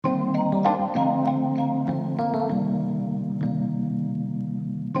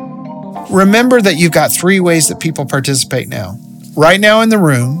remember that you've got 3 ways that people participate now. Right now in the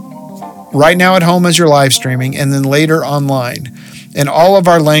room, right now at home as you're live streaming, and then later online. And all of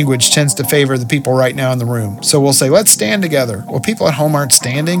our language tends to favor the people right now in the room. So we'll say, let's stand together. Well, people at home aren't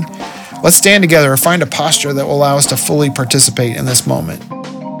standing. Let's stand together or find a posture that will allow us to fully participate in this moment.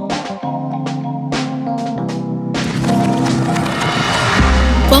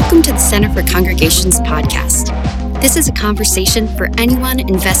 Welcome to the Center for Congregations podcast. This is a conversation for anyone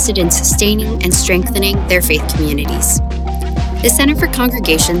invested in sustaining and strengthening their faith communities. The Center for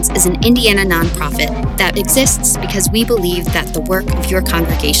Congregations is an Indiana nonprofit that exists because we believe that the work of your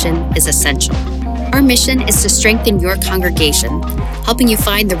congregation is essential. Our mission is to strengthen your congregation, helping you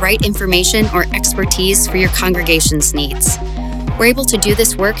find the right information or expertise for your congregation's needs. We're able to do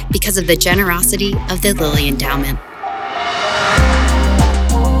this work because of the generosity of the Lilly Endowment.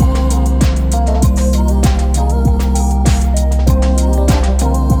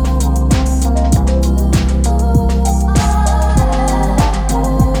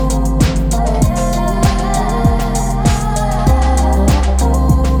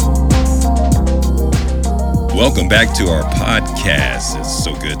 Welcome back to our podcast. It's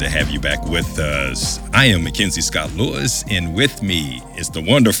so good to have you back with us. I am Mackenzie Scott Lewis, and with me is the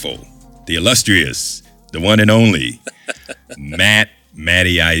wonderful, the illustrious, the one and only,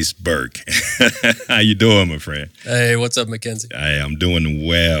 Matty Ice Burke. How you doing, my friend? Hey, what's up, Mackenzie? I'm doing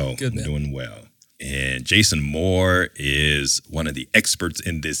well. Good, man. I'm doing well. And Jason Moore is one of the experts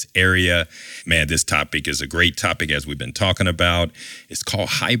in this area. Man, this topic is a great topic, as we've been talking about. It's called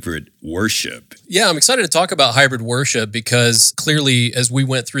hybrid worship. Yeah, I'm excited to talk about hybrid worship because clearly, as we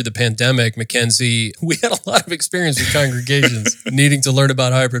went through the pandemic, Mackenzie, we had a lot of experience with congregations needing to learn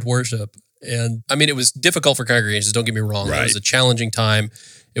about hybrid worship. And I mean, it was difficult for congregations, don't get me wrong. Right. It was a challenging time.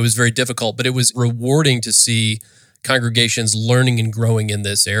 It was very difficult, but it was rewarding to see congregations learning and growing in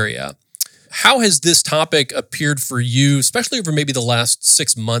this area. How has this topic appeared for you, especially over maybe the last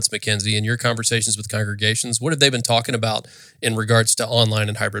 6 months, Mackenzie, in your conversations with congregations? What have they been talking about in regards to online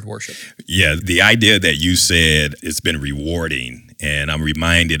and hybrid worship? Yeah, the idea that you said, it's been rewarding, and I'm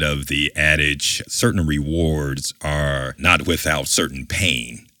reminded of the adage, certain rewards are not without certain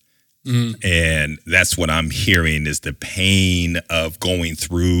pain. And that's what I'm hearing is the pain of going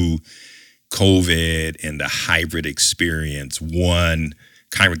through COVID and the hybrid experience. One,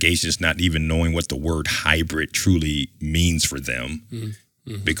 congregations not even knowing what the word hybrid truly means for them,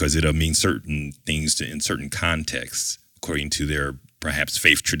 because it'll mean certain things in certain contexts, according to their perhaps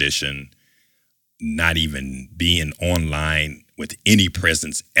faith tradition, not even being online with any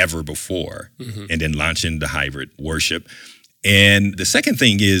presence ever before, and then launching the hybrid worship. And the second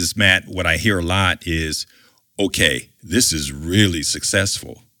thing is, Matt, what I hear a lot is, okay, this is really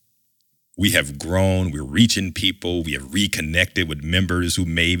successful. We have grown, we're reaching people, we have reconnected with members who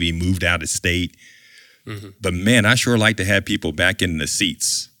maybe moved out of state. But man, I sure like to have people back in the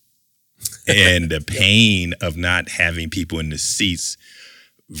seats. And the pain of not having people in the seats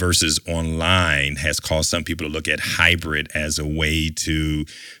versus online has caused some people to look at hybrid as a way to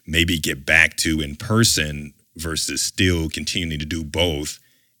maybe get back to in person versus still continuing to do both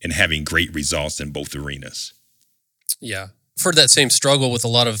and having great results in both arenas. Yeah. I've heard that same struggle with a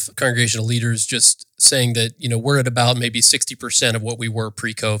lot of congregational leaders just saying that, we're at about maybe 60% of what we were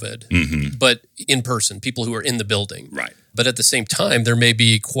pre-COVID, but in person, people who are in the building. Right. But at the same time, there may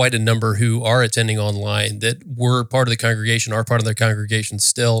be quite a number who are attending online that were part of the congregation, are part of their congregation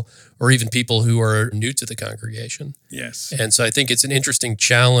still, or even people who are new to the congregation. Yes. And so I think it's an interesting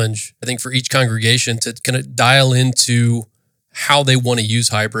challenge, I think, for each congregation to kind of dial into how they want to use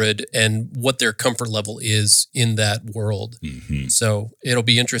hybrid and what their comfort level is in that world. So it'll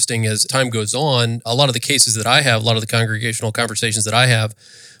be interesting as time goes on. A lot of the cases that I have, a lot of the congregational conversations that I have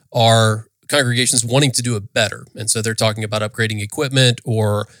are congregations wanting to do it better. And so they're talking about upgrading equipment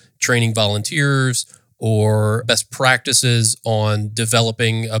or training volunteers or best practices on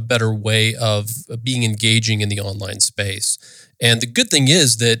developing a better way of being engaging in the online space. And the good thing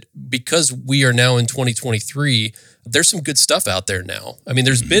is that because we are now in 2023, there's some good stuff out there now. I mean,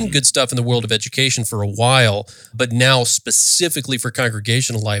 there's been good stuff in the world of education for a while, but now specifically for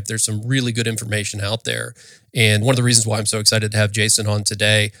congregational life, there's some really good information out there. And one of the reasons why I'm so excited to have Jason on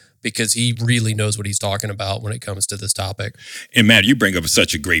today, because he really knows what he's talking about when it comes to this topic. And Matt, you bring up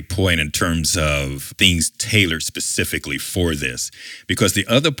such a great point in terms of things tailored specifically for this, because the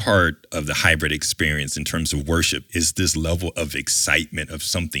other part of the hybrid experience in terms of worship is this level of excitement of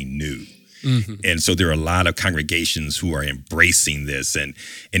something new. And so there are a lot of congregations who are embracing this, and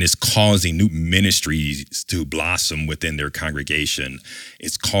it's causing new ministries to blossom within their congregation.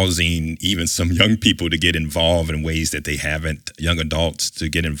 It's causing even some young people to get involved in ways that they haven't, young adults to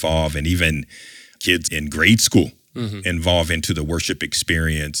get involved, and even kids in grade school involved into the worship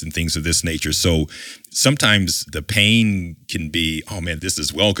experience and things of this nature. So sometimes the pain can be, oh man, this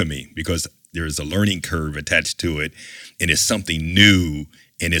is welcoming because there's a learning curve attached to it, and it's something new,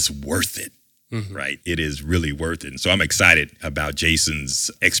 and it's worth it, right? It is really worth it. And so I'm excited about Jason's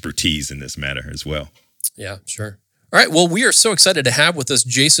expertise in this matter as well. Yeah, sure. All right. Well, we are so excited to have with us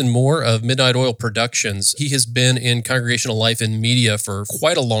Jason Moore of Midnight Oil Productions. He has been in congregational life and media for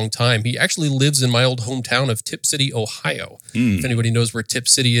quite a long time. He actually lives in my old hometown of Tip City, Ohio. If anybody knows where Tip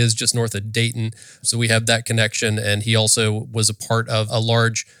City is, just north of Dayton. So we have that connection. And he also was a part of a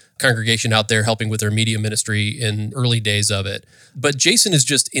large congregation out there helping with their media ministry in early days of it. But Jason is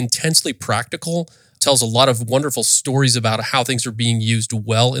just intensely practical, tells a lot of wonderful stories about how things are being used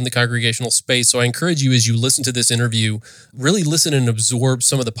well in the congregational space. So I encourage you, as you listen to this interview, really listen and absorb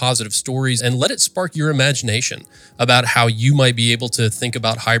some of the positive stories and let it spark your imagination about how you might be able to think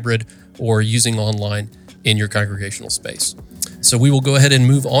about hybrid or using online in your congregational space. So we will go ahead and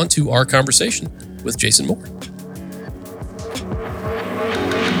move on to our conversation with Jason Moore.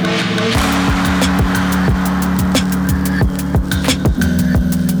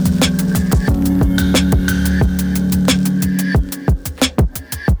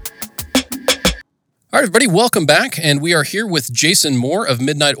 All right, everybody, welcome back. And we are here with Jason Moore of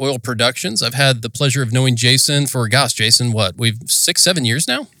Midnight Oil Productions. I've had the pleasure of knowing Jason for, Jason, we've 6-7 years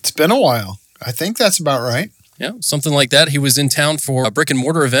now? It's been a while. I think that's about right. Yeah, something like that. He was in town for a brick and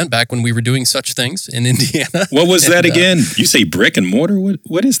mortar event back when we were doing such things in Indiana. What was that again? You say brick and mortar?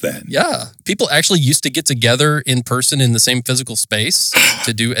 What is that? Yeah, people actually used to get together in person in the same physical space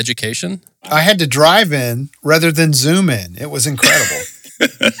to do education. I had to drive in rather than Zoom in. It was incredible.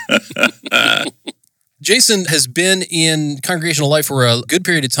 Jason has been in congregational life for a good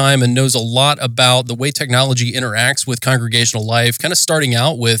period of time and knows a lot about the way technology interacts with congregational life, kind of starting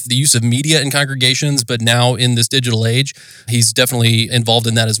out with the use of media in congregations, but now in this digital age, he's definitely involved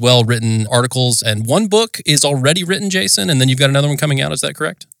in that as well, written articles, and one book is already written, Jason, and then you've got another one coming out. Is that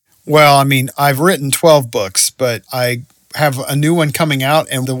correct? Well, I mean, I've written 12 books, but I have a new one coming out,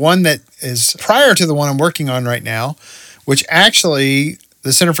 and the one that is prior to the one I'm working on right now, which actually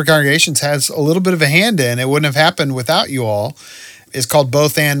the Center for Congregations has a little bit of a hand in. It wouldn't have happened without you all. It's called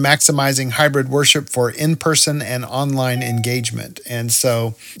Both And: Maximizing Hybrid Worship for In-Person and Online Engagement. And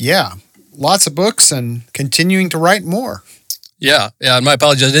so, yeah, lots of books and continuing to write more. Yeah. And my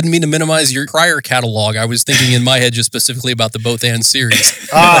apologies. I didn't mean to minimize your prior catalog. I was thinking in my head just specifically about the Both And series.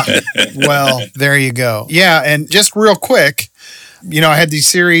 Well, there you go. Yeah, and just real quick, I had these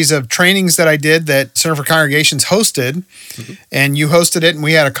series of trainings that I did that Center for Congregations hosted, and you hosted it, and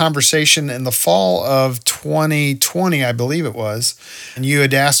we had a conversation in the fall of 2020, I believe it was, and you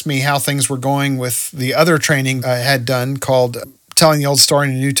had asked me how things were going with the other training I had done called Telling the Old Story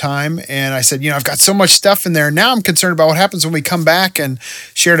in a New Time, and I said, I've got so much stuff in there. Now I'm concerned about what happens when we come back, and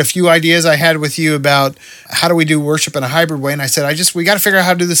shared a few ideas I had with you about how do we do worship in a hybrid way, and I said, we got to figure out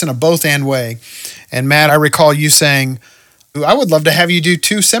how to do this in a both-and way. And Matt, I recall you saying, I would love to have you do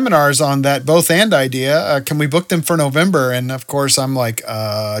 2 seminars on that both and idea. Can we book them for November? And of course, I'm like,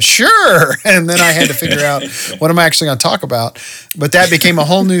 sure. And then I had to figure out what I'm actually going to talk about. But that became a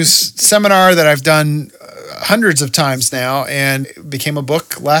whole new seminar that I've done hundreds of times now, and it became a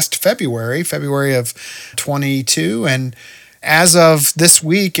book last February of 22. And as of this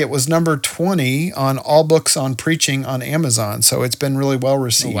week, it was number 20 on All Books on Preaching on Amazon. So it's been really well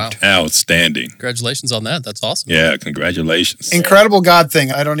received. Oh, wow. Outstanding. Congratulations on that. That's awesome. Yeah, congratulations. Incredible God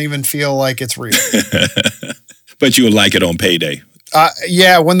thing. I don't even feel like it's real. But you would like it on payday.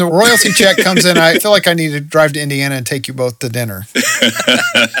 Yeah, when the royalty check comes in, I feel like I need to drive to Indiana and take you both to dinner.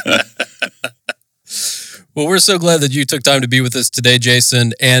 Well, we're so glad that you took time to be with us today,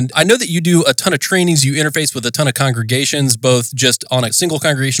 Jason. And I know that you do a ton of trainings. You interface with a ton of congregations, both just on a single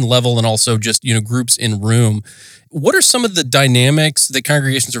congregation level and also just, groups in room. What are some of the dynamics that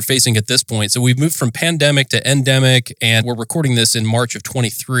congregations are facing at this point? So we've moved from pandemic to endemic, and we're recording this in March of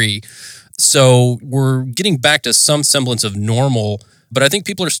 23. So we're getting back to some semblance of normal. But I think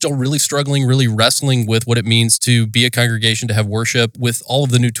people are still really struggling, really wrestling with what it means to be a congregation, to have worship with all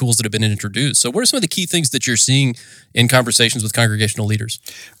of the new tools that have been introduced. So what are some of the key things that you're seeing in conversations with congregational leaders?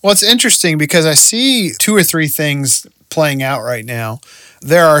 Well, it's interesting because I see 2 or 3 things playing out right now.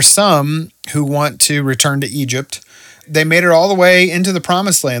 There are some who want to return to Egypt. They made it all the way into the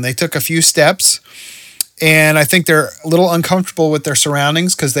promised land. They took a few steps, And I think they're a little uncomfortable with their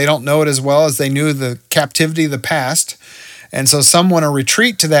surroundings because they don't know it as well as they knew the captivity of the past. And so some want to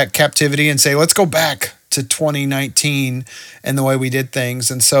retreat to that captivity and say, let's go back to 2019 and the way we did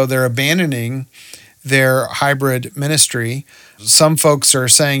things. And so they're abandoning their hybrid ministry. Some folks are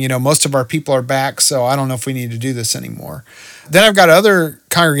saying, most of our people are back, so I don't know if we need to do this anymore. Then I've got other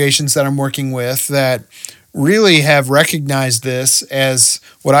congregations that I'm working with that really have recognized this as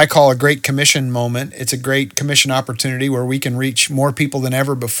what I call a Great Commission moment. It's a Great Commission opportunity where we can reach more people than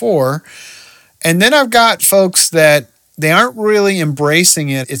ever before. And then I've got folks that they aren't really embracing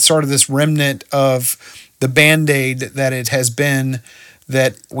it. It's sort of this remnant of the Band-Aid that it has been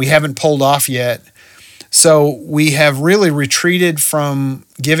that we haven't pulled off yet. So we have really retreated from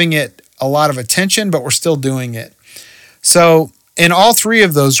giving it a lot of attention, but we're still doing it. So in all three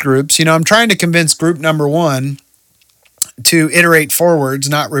of those groups, I'm trying to convince group number one to iterate forwards,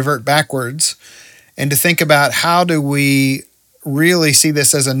 not revert backwards, and to think about how do we really see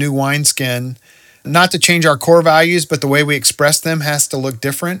this as a new wineskin, not to change our core values, but the way we express them has to look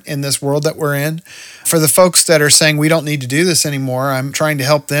different in this world that we're in. For the folks that are saying we don't need to do this anymore, I'm trying to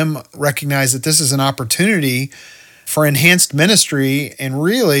help them recognize that this is an opportunity for enhanced ministry, and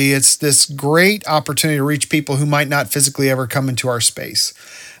really it's this great opportunity to reach people who might not physically ever come into our space.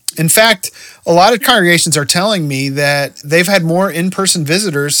 In fact, a lot of congregations are telling me that they've had more in-person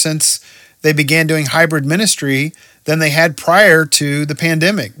visitors since they began doing hybrid ministry than they had prior to the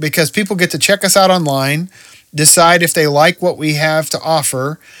pandemic, because people get to check us out online, decide if they like what we have to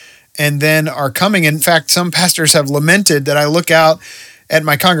offer, and then are coming. In fact, some pastors have lamented that I look out at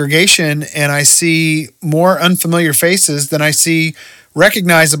my congregation and I see more unfamiliar faces than I see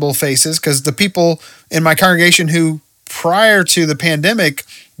recognizable faces, because the people in my congregation who prior to the pandemic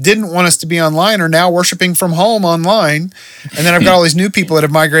didn't want us to be online are now worshiping from home online. And then I've got all these new people that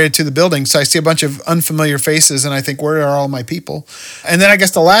have migrated to the building. So I see a bunch of unfamiliar faces and I think, where are all my people? And then I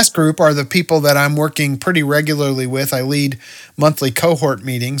guess the last group are the people that I'm working pretty regularly with. I lead monthly cohort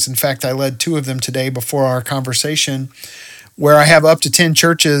meetings. In fact, I led 2 of them today before our conversation, where I have up to 10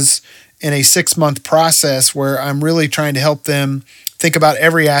 churches in a 6-month process where I'm really trying to help them think about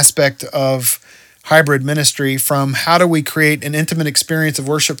every aspect of hybrid ministry, from how do we create an intimate experience of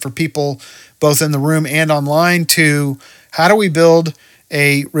worship for people both in the room and online, to how do we build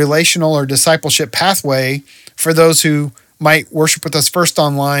a relational or discipleship pathway for those who might worship with us first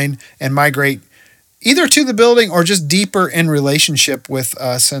online and migrate either to the building or just deeper in relationship with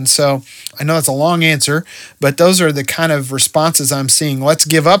us. And so I know that's a long answer, but those are the kind of responses I'm seeing. Let's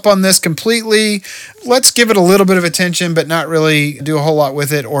give up on this completely. Let's give it a little bit of attention, but not really do a whole lot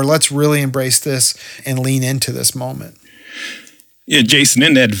with it. Or let's really embrace this and lean into this moment. Yeah, Jason,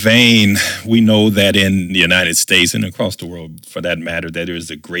 in that vein, we know that in the United States and across the world, for that matter, that there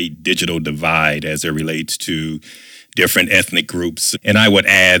is a great digital divide as it relates to different ethnic groups. And I would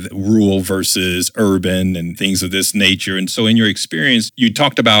add rural versus urban and things of this nature. And so in your experience, you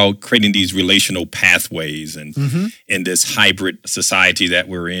talked about creating these relational pathways and in this hybrid society that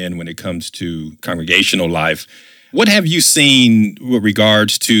we're in when it comes to congregational life. What have you seen with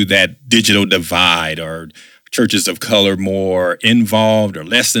regards to that digital divide? Are churches of color more involved or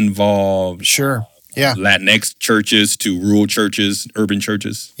less involved? Sure. Yeah. Latinx churches to rural churches, urban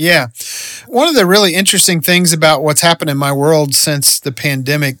churches? Yeah. One of the really interesting things about what's happened in my world since the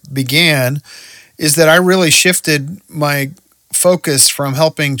pandemic began is that I really shifted my focus from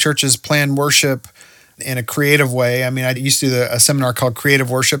helping churches plan worship in a creative way. I mean, I used to do a seminar called Creative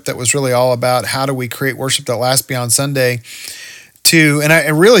Worship that was really all about how do we create worship that lasts beyond Sunday, and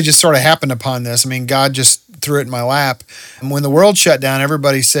it really just sort of happened upon this. I mean, God just threw it in my lap. And when the world shut down,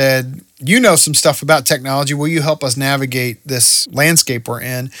 everybody said, you know some stuff about technology. Will you help us navigate this landscape we're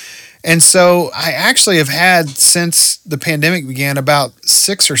in? And so I actually have had, since the pandemic began, about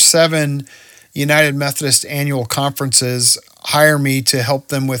 6 or 7 United Methodist annual conferences hire me to help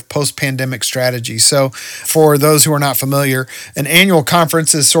them with post-pandemic strategy. So for those who are not familiar, an annual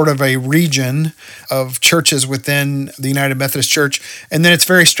conference is sort of a region of churches within the United Methodist Church. And then it's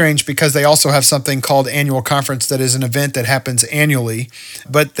very strange because they also have something called annual conference that is an event that happens annually,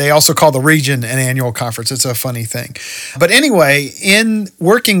 but they also call the region an annual conference. It's a funny thing. But anyway, in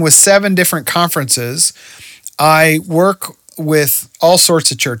working with 7 different conferences, I work with all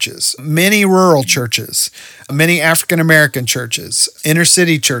sorts of churches, many rural churches, many African-American churches, inner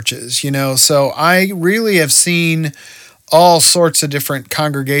city churches, So I really have seen all sorts of different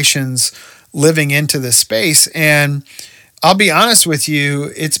congregations living into this space. And I'll be honest with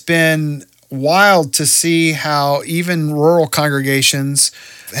you, it's been wild to see how even rural congregations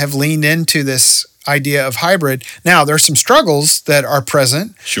have leaned into this idea of hybrid. Now, there's some struggles that are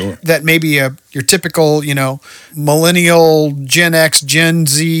present. Sure. That maybe your typical, millennial, Gen X, Gen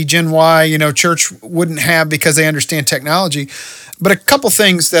Z, Gen Y, church wouldn't have because they understand technology. But a couple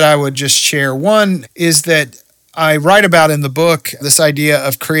things that I would just share. One is that I write about in the book this idea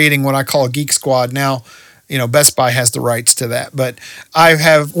of creating what I call a geek squad. Now, Best Buy has the rights to that. But I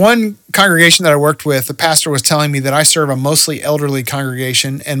have one congregation that I worked with. The pastor was telling me that I serve a mostly elderly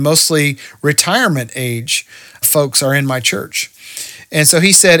congregation and mostly retirement age folks are in my church. And so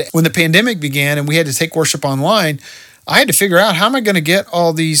he said, when the pandemic began and we had to take worship online, I had to figure out how am I going to get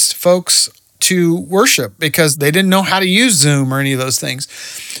all these folks to worship because they didn't know how to use Zoom or any of those things.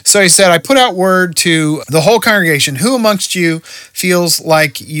 So he said, I put out word to the whole congregation, who amongst you feels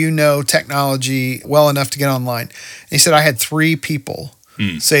like you know technology well enough to get online? And he said, I had 3 people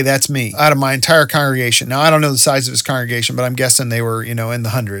say that's me out of my entire congregation. Now, I don't know the size of his congregation, but I'm guessing they were, in the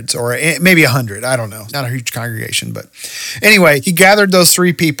hundreds or maybe 100. I don't know. Not a huge congregation. But anyway, he gathered those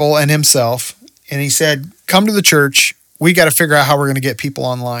 3 people and himself, and he said, come to the church. We got to figure out how we're going to get people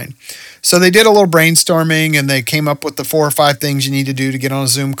online. So they did a little brainstorming and they came up with the 4 or 5 things you need to do to get on a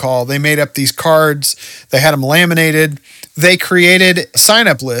Zoom call. They made up these cards. They had them laminated. They created a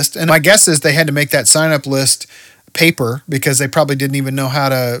sign-up list. And my guess is they had to make that sign-up list paper because they probably didn't even know how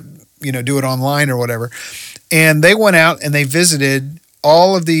to, do it online or whatever. And they went out and they visited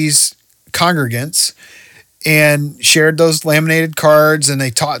all of these congregants and shared those laminated cards and they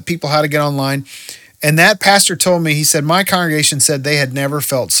taught people how to get online. And that pastor told me, he said, my congregation said they had never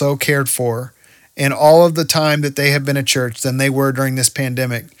felt so cared for in all of the time that they have been at church than they were during this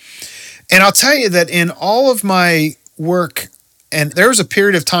pandemic. And I'll tell you that in all of my work, and there was a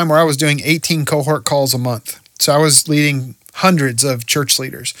period of time where I was doing 18 cohort calls a month. So I was leading hundreds of church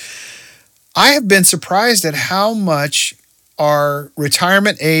leaders. I have been surprised at how much our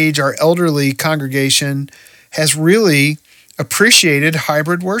retirement age, our elderly congregation has really appreciated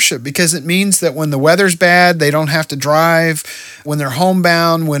hybrid worship because it means that when the weather's bad, they don't have to drive, when they're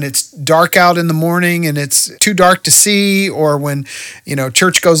homebound, when it's dark out in the morning and it's too dark to see, or when,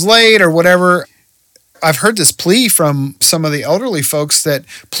 church goes late or whatever. I've heard this plea from some of the elderly folks that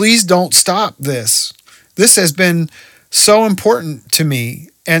please don't stop this. This has been so important to me.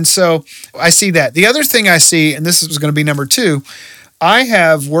 And so I see that. The other thing I see, and this is going to be number 2, I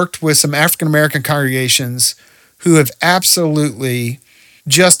have worked with some African-American congregations who have absolutely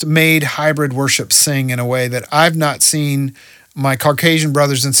just made hybrid worship sing in a way that I've not seen my Caucasian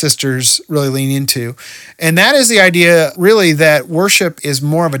brothers and sisters really lean into. And that is the idea, really, that worship is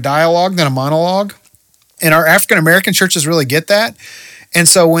more of a dialogue than a monologue. And our African-American churches really get that. And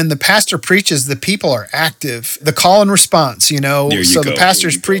so when the pastor preaches, the people are active. The call and response, so the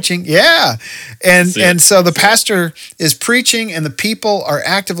pastor's preaching. Yeah. And so the pastor is preaching and the people are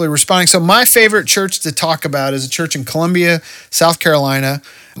actively responding. So my favorite church to talk about is a church in Columbia, South Carolina.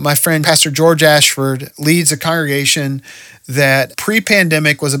 My friend, Pastor George Ashford, leads a congregation that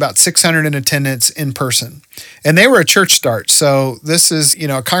pre-pandemic was about 600 in attendance in person. And they were a church start. So this is,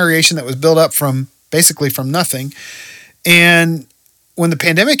 a congregation that was built up from nothing. And when the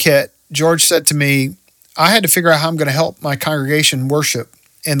pandemic hit, George said to me, I had to figure out how I'm going to help my congregation worship.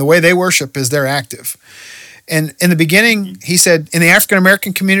 And the way they worship is they're active. And in the beginning, he said, in the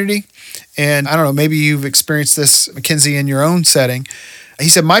African-American community, and I don't know, maybe you've experienced this, Mackenzie, in your own setting, he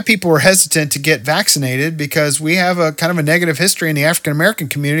said, my people were hesitant to get vaccinated because we have a kind of a negative history in the African-American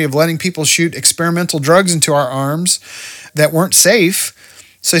community of letting people shoot experimental drugs into our arms that weren't safe.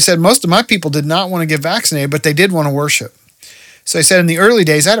 So he said, most of my people did not want to get vaccinated, but they did want to worship. So he said, in the early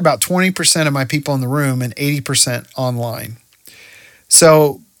days, I had about 20% of my people in the room and 80% online.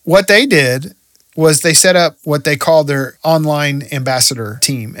 So what they did was they set up what they call their online ambassador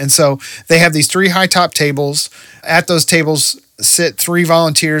team. And so they have these 3 high top tables. At those tables sit 3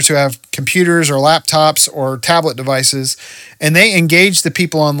 volunteers who have computers or laptops or tablet devices, and they engage the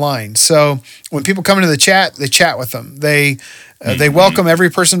people online. So when people come into the chat, they chat with them. They welcome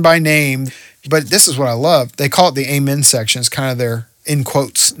every person by name. But this is what I love. They call it the Amen section. It's kind of their, in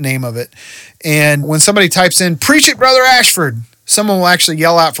quotes, name of it. And when somebody types in, preach it, Brother Ashford, someone will actually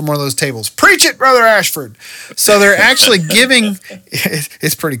yell out from one of those tables, preach it, Brother Ashford. So they're actually giving,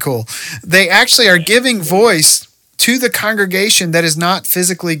 it's pretty cool. They actually are giving voice to the congregation that is not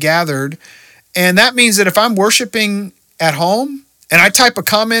physically gathered. And that means that if I'm worshiping at home and I type a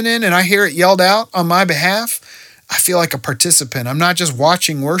comment in and I hear it yelled out on my behalf, I feel like a participant. I'm not just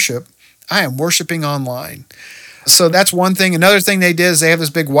watching worship. I am worshiping online. So that's one thing. Another thing they did is they have this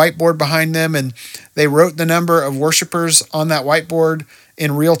big whiteboard behind them, and they wrote the number of worshipers on that whiteboard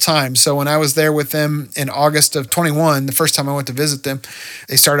in real time. So when I was there with them in August of 21, the first time I went to visit them,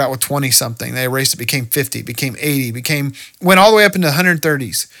 they started out with 20 something. They erased it, became 50, became 80, went all the way up into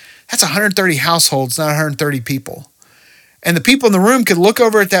 130s. That's 130 households, not 130 people. And the people in the room could look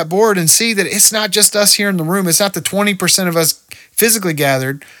over at that board and see that it's not just us here in the room. It's not the 20% of us physically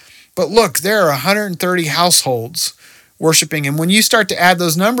gathered, but look, there are 130 households worshiping. And when you start to add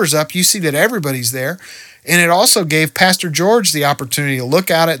those numbers up, you see that everybody's there. And it also gave Pastor George the opportunity to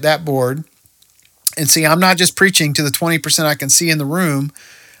look out at that board and see, I'm not just preaching to the 20% I can see in the room.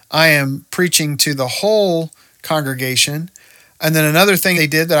 I am preaching to the whole congregation. And then another thing they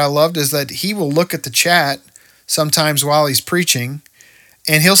did that I loved is that he will look at the chat sometimes while he's preaching,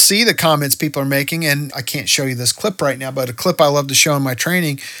 and he'll see the comments people are making. And I can't show you this clip right now, but a clip I love to show in my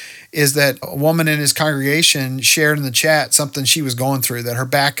training is that a woman in his congregation shared in the chat something she was going through, that her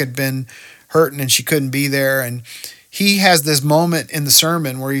back had been hurting and she couldn't be there. And he has this moment in the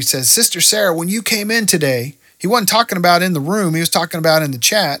sermon where he says, Sister Sarah, when you came in today, he wasn't talking about in the room, he was talking about in the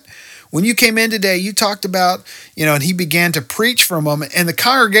chat. When you came in today, you talked about, and he began to preach for a moment, and the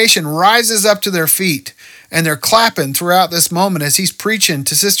congregation rises up to their feet and they're clapping throughout this moment as he's preaching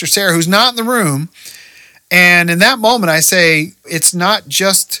to Sister Sarah, who's not in the room. And in that moment, I say, it's not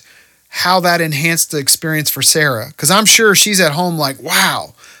just how that enhanced the experience for Sarah, because I'm sure she's at home like,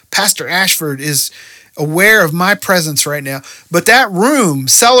 wow, Pastor Ashford is aware of my presence right now. But that room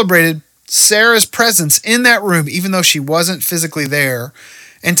celebrated Sarah's presence in that room, even though she wasn't physically there.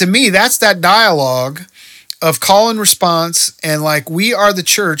 And to me, that's that dialogue of call and response. And like, we are the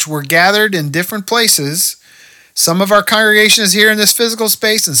church. We're gathered in different places. Some of our congregation is here in this physical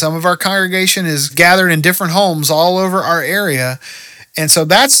space, and some of our congregation is gathered in different homes all over our area. And so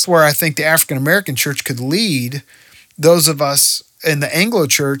that's where I think the African American church could lead those of us in the Anglo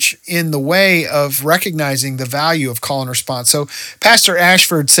church in the way of recognizing the value of call and response. So Pastor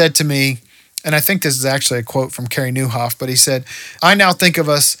Ashford said to me, and I think this is actually a quote from Carey Nieuwhof, but he said, I now think of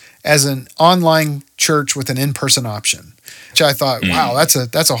us as an online church with an in-person option, which I thought, wow,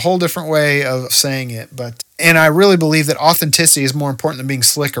 that's a whole different way of saying it. And I really believe that authenticity is more important than being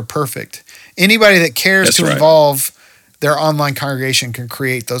slick or perfect. Anybody that cares involve their online congregation can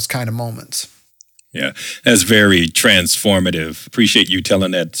create those kind of moments. Yeah, that's very transformative. Appreciate you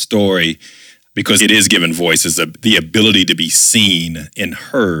telling that story, because it is giving voices the ability to be seen and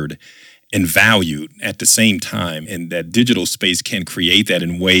heard and valued at the same time. And that digital space can create that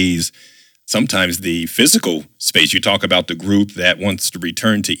in ways, sometimes the physical space. You talk about the group that wants to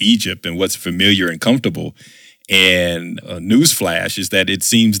return to Egypt and what's familiar and comfortable. And a newsflash is that it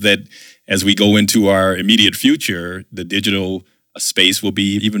seems that as we go into our immediate future, the digital space will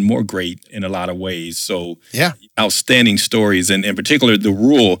be even more great in a lot of ways. So yeah, outstanding stories. And in particular, the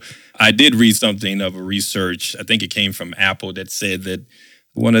rule, I did read something of a research, I think it came from Apple, that said that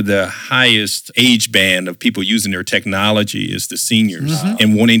one of the highest age band of people using their technology is the seniors,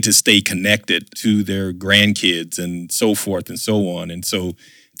 and wanting to stay connected to their grandkids and so forth and so on. And so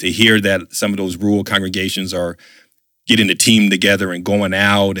to hear that some of those rural congregations are getting the team together and going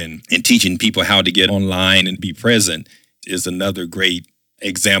out and teaching people how to get online and be present is another great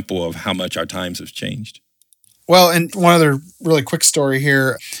example of how much our times have changed. Well, and one other really quick story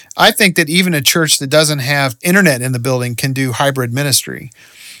here. I think that even a church that doesn't have internet in the building can do hybrid ministry.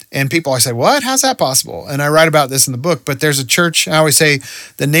 And people always say, what? How's that possible? And I write about this in the book, but there's a church, I always say,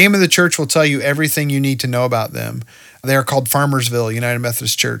 the name of the church will tell you everything you need to know about them. They're called Farmersville United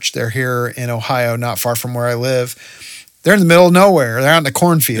Methodist Church. They're here in Ohio, not far from where I live. They're in the middle of nowhere. They're out in the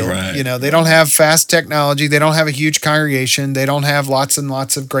cornfield. Right. They don't have fast technology. They don't have a huge congregation. They don't have lots and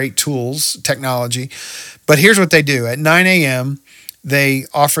lots of great tools, technology. But here's what they do. At 9 a.m., they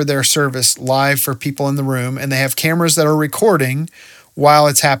offer their service live for people in the room, and they have cameras that are recording while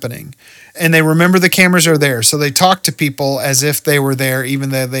it's happening. And they remember the cameras are there. So they talk to people as if they were there,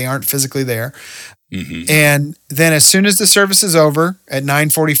 even though they aren't physically there. Mm-hmm. And then as soon as the service is over at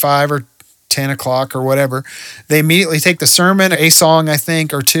 9:45 or 10 o'clock or whatever, they immediately take the sermon, a song, I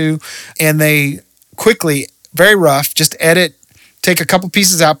think, or two, and they quickly, very rough, just edit, take a couple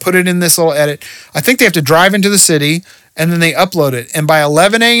pieces out, put it in this little edit. I think they have to drive into the city, and then they upload it. And by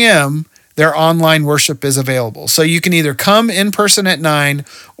 11 a.m., their online worship is available. So you can either come in person at 9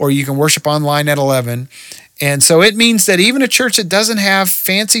 or you can worship online at 11. And so it means that even a church that doesn't have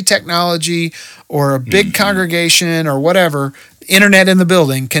fancy technology or a big congregation or whatever, internet in the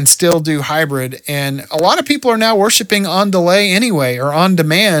building, can still do hybrid. And a lot of people are now worshiping on delay anyway, or on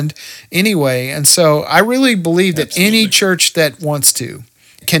demand anyway. And so I really believe that any church that wants to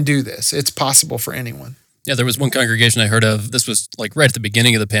can do this. It's possible for anyone. Yeah, there was one congregation I heard of. This was like right at the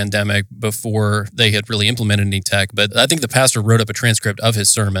beginning of the pandemic before they had really implemented any tech. But I think the pastor wrote up a transcript of his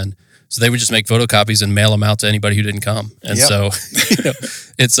sermon. So they would just make photocopies and mail them out to anybody who didn't come. And so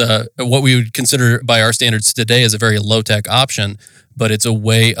it's what we would consider by our standards today as a very low-tech option, but it's a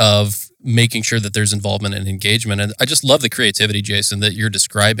way of making sure that there's involvement and engagement. And I just love the creativity, Jason, that you're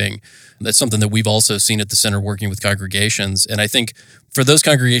describing. That's something that we've also seen at the center working with congregations. And I think for those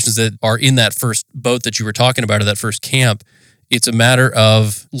congregations that are in that first boat that you were talking about, or that first camp, it's a matter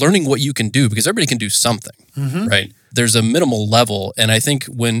of learning what you can do, because everybody can do something, right? There's a minimal level. And I think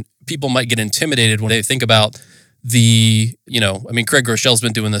when people might get intimidated when they think about Craig Groeschel's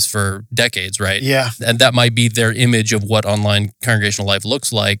been doing this for decades, right? Yeah. And that might be their image of what online congregational life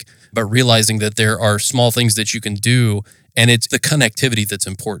looks like, but realizing that there are small things that you can do, and it's the connectivity that's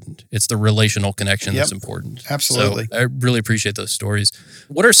important. It's the relational connection that's important. Absolutely. So I really appreciate those stories.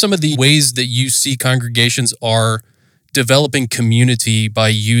 What are some of the ways that you see congregations are developing community by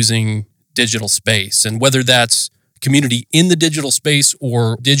using digital space, and whether that's community in the digital space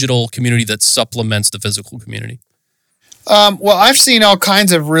or digital community that supplements the physical community? Well, I've seen all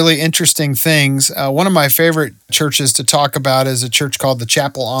kinds of really interesting things. One of my favorite churches to talk about is a church called the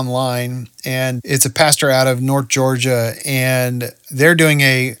Chapel Online, and it's a pastor out of North Georgia, and they're doing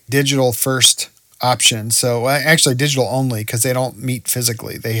a digital first option. So actually digital only, because they don't meet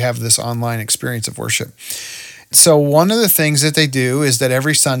physically. They have this online experience of worship. So one of the things that they do is that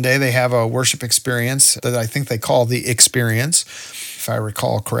every Sunday they have a worship experience that I think they call the Experience, if I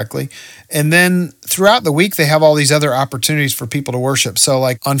recall correctly. And then throughout the week, they have all these other opportunities for people to worship. So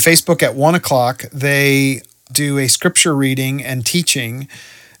like on Facebook at 1:00, they do a scripture reading and teaching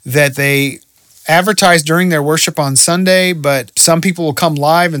that they advertise during their worship on Sunday, but some people will come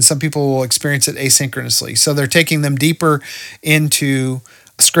live and some people will experience it asynchronously. So they're taking them deeper into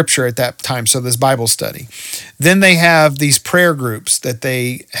scripture at that time. So this Bible study. Then they have these prayer groups that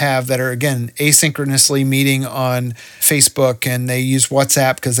they have that are, again, asynchronously meeting on Facebook, and they use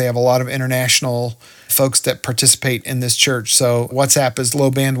WhatsApp because they have a lot of international folks that participate in this church. So WhatsApp is low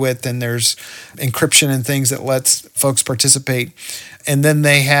bandwidth, and there's encryption and things that lets folks participate. And then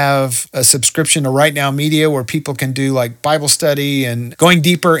they have a subscription to Right Now Media where people can do like Bible study and going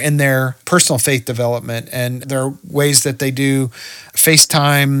deeper in their personal faith development. And there are ways that they do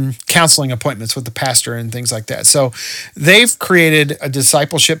FaceTime counseling appointments with the pastor and things like that. So they've created a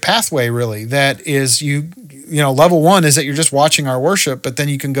discipleship pathway, really, that is level one is that you're just watching our worship, but then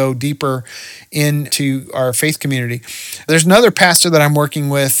you can go deeper into our faith community. There's another pastor that I'm working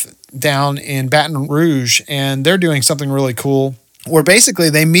with down in Baton Rouge, and they're doing something really cool where basically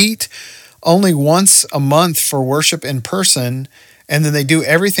they meet only once a month for worship in person, and then they do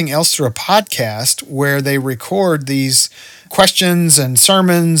everything else through a podcast where they record these questions and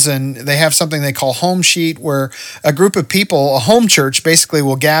sermons, and they have something they call Home Sheet, where a group of people, a home church, basically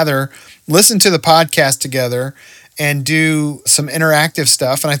will gather, listen to the podcast together, and do some interactive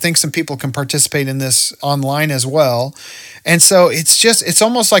stuff. And I think some people can participate in this online as well. And so it's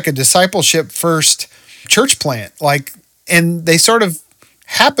almost like a discipleship first church plant. And they sort of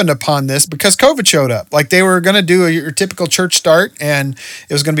happened upon this because COVID showed up. Like they were going to do your typical church start, and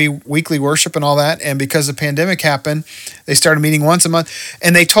it was going to be weekly worship and all that. And because the pandemic happened, they started meeting once a month.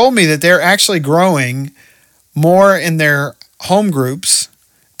 And they told me that they're actually growing more in their home groups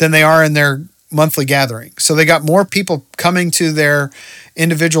than they are in their monthly gathering. So they got more people coming to their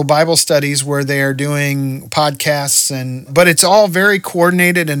individual Bible studies where they are doing podcasts, but it's all very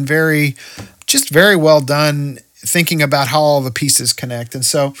coordinated and very well done, thinking about how all the pieces connect. And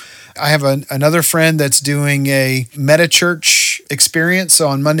so I have another friend that's doing a meta church experience. So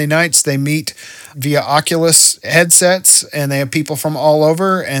on Monday nights, they meet via Oculus headsets, and they have people from all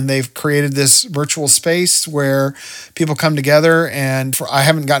over, and they've created this virtual space where people come together. And I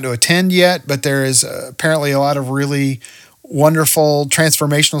haven't gotten to attend yet, but there is apparently a lot of really wonderful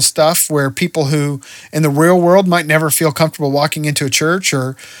transformational stuff where people who in the real world might never feel comfortable walking into a church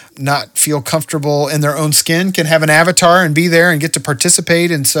or not feel comfortable in their own skin can have an avatar and be there and get to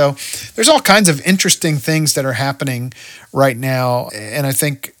participate. And so there's all kinds of interesting things that are happening right now. And I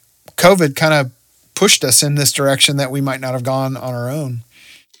think COVID kind of pushed us in this direction that we might not have gone on our own.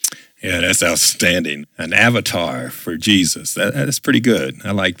 Yeah, that's outstanding. An avatar for Jesus. That's pretty good.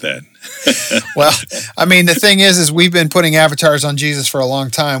 I like that. Well, I mean, the thing is we've been putting avatars on Jesus for a long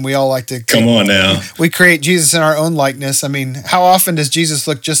time. We all like to... Come on now. We create Jesus in our own likeness. I mean, how often does Jesus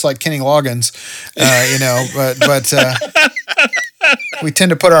look just like Kenny Loggins? But we tend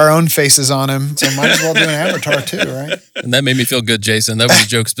to put our own faces on him, so might as well do an avatar too, right? And that made me feel good, Jason. That was a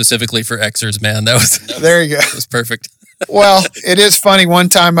joke specifically for Xers, man. That was there you go. That was perfect. Well, it is funny. One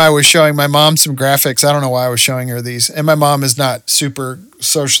time I was showing my mom some graphics. I don't know why I was showing her these. And my mom is not super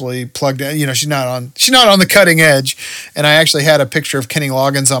socially plugged in. You know, she's not on the cutting edge. And I actually had a picture of Kenny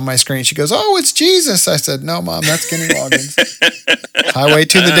Loggins on my screen. She goes, "Oh, it's Jesus." I said, "No, Mom, that's Kenny Loggins." Highway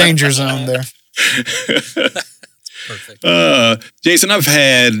to the danger zone there. Perfect. Jason, I've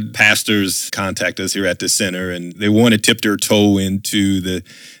had pastors contact us here at the center, and they want to dip their toe into the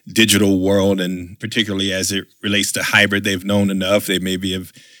digital world, and particularly as it relates to hybrid. They've known enough. They maybe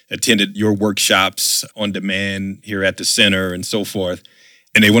have attended your workshops on demand here at the center and so forth,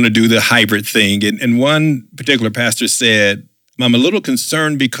 and they want to do the hybrid thing. And one particular pastor said, "I'm a little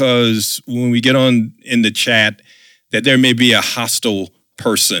concerned because when we get on in the chat, that there may be a hostile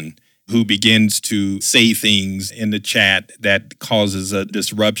person who begins to say things in the chat that causes a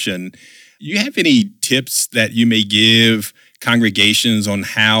disruption." You have any tips that you may give congregations on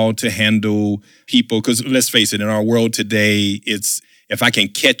how to handle people? Because let's face it, in our world today, it's if I can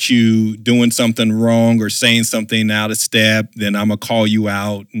catch you doing something wrong or saying something out of step, then I'm going to call you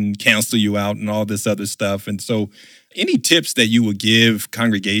out and cancel you out and all this other stuff. And so any tips that you would give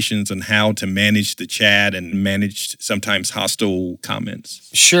congregations on how to manage the chat and manage sometimes hostile comments?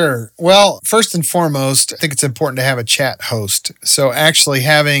 Sure. Well, first and foremost, I think it's important to have a chat host. So actually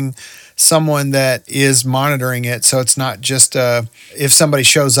having someone that is monitoring it, so it's not just if somebody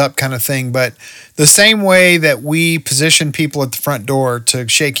shows up kind of thing, but the same way that we position people at the front door to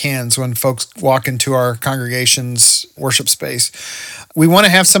shake hands when folks walk into our congregation's worship space, we want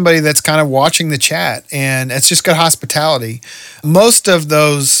to have somebody that's kind of watching the chat, and it's just good hospitality. Most of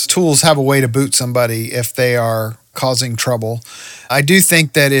those tools have a way to boot somebody if they are causing trouble. I do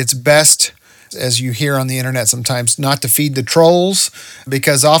think that it's best, as you hear on the internet sometimes, not to feed the trolls,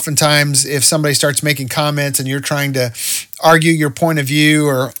 because oftentimes if somebody starts making comments and you're trying to argue your point of view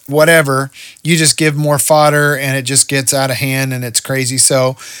or whatever, you just give more fodder and it just gets out of hand and it's crazy.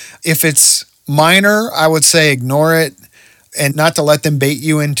 So if it's minor, I would say ignore it and not to let them bait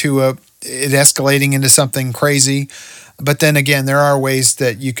you into it escalating into something crazy. But then again, there are ways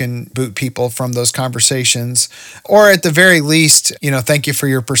that you can boot people from those conversations, or at the very least, thank you for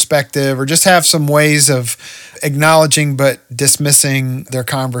your perspective, or just have some ways of acknowledging but dismissing their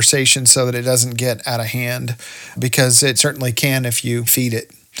conversation so that it doesn't get out of hand, because it certainly can if you feed it.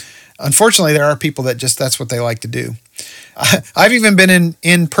 Unfortunately, there are people that that's what they like to do. I've even been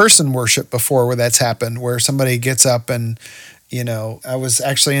in-person worship before where that's happened, where somebody gets up and, I was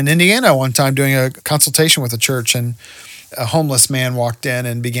actually in Indiana one time doing a consultation with a church, and a homeless man walked in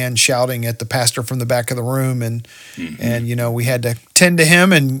and began shouting at the pastor from the back of the room. And we had to tend to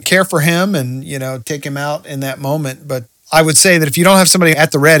him and care for him and, take him out in that moment. But I would say that if you don't have somebody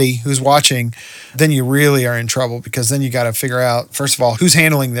at the ready who's watching, then you really are in trouble, because then you got to figure out, first of all, who's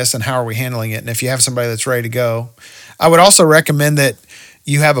handling this and how are we handling it? And if you have somebody that's ready to go, I would also recommend that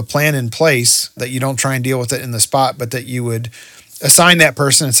you have a plan in place, that you don't try and deal with it in the spot, but that you would assign that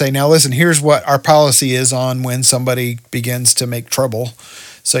person and say, now listen, here's what our policy is on when somebody begins to make trouble,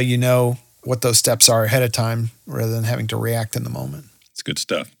 so you know what those steps are ahead of time rather than having to react in the moment. It's good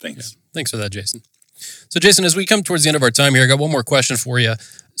stuff. Thanks. Yeah. Thanks for that, Jason. So Jason, as we come towards the end of our time here, I got one more question for you.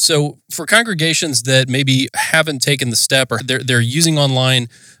 So for congregations that maybe haven't taken the step, or they're using online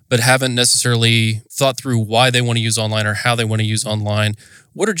but haven't necessarily thought through why they want to use online or how they want to use online,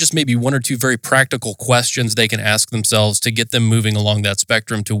 what are just maybe one or two very practical questions they can ask themselves to get them moving along that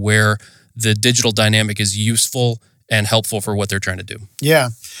spectrum to where the digital dynamic is useful and helpful for what they're trying to do? Yeah.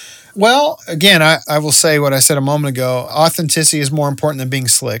 Well, again, I will say what I said a moment ago. Authenticity is more important than being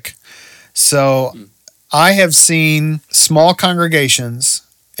slick. So I have seen small congregations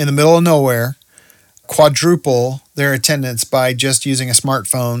in the middle of nowhere quadruple their attendance by just using a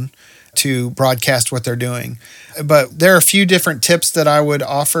smartphone to broadcast what they're doing. But there are a few different tips that I would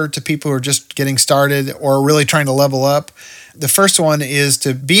offer to people who are just getting started or really trying to level up. The first one is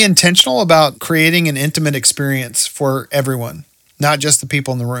to be intentional about creating an intimate experience for everyone, not just the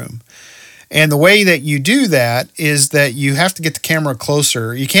people in the room. And the way that you do that is that you have to get the camera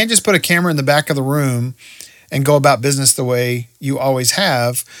closer. You can't just put a camera in the back of the room and go about business the way you always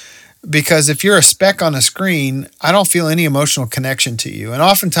have, because if you're a speck on a screen, I don't feel any emotional connection to you. And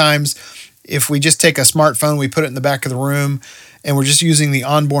oftentimes, if we just take a smartphone, we put it in the back of the room, and we're just using the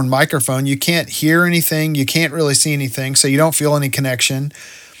onboard microphone, you can't hear anything, you can't really see anything, so you don't feel any connection.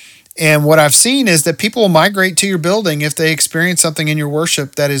 And what I've seen is that people will migrate to your building if they experience something in your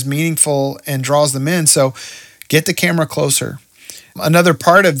worship that is meaningful and draws them in. So get the camera closer. Another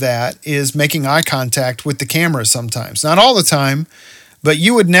part of that is making eye contact with the camera sometimes. Not all the time, but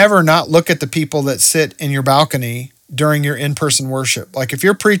you would never not look at the people that sit in your balcony during your in-person worship. Like if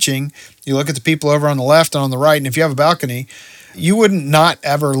you're preaching, you look at the people over on the left and on the right, and if you have a balcony, you wouldn't not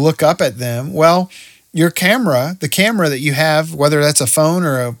ever look up at them. Well, your camera, the camera that you have, whether that's a phone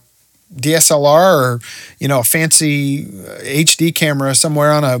or a DSLR or, a fancy HD camera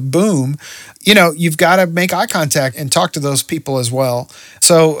somewhere on a boom, you've got to make eye contact and talk to those people as well.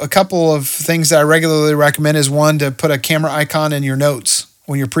 So a couple of things that I regularly recommend is one, to put a camera icon in your notes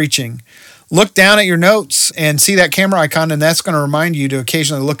when you're preaching. Look down at your notes and see that camera icon, and that's going to remind you to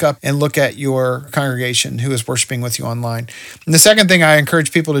occasionally look up and look at your congregation who is worshiping with you online. And the second thing I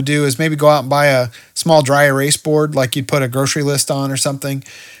encourage people to do is maybe go out and buy a small dry erase board like you'd put a grocery list on or something,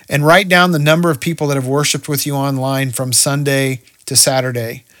 and write down the number of people that have worshiped with you online from Sunday to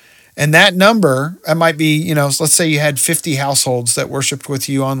Saturday. And that number, that might be, let's say you had 50 households that worshiped with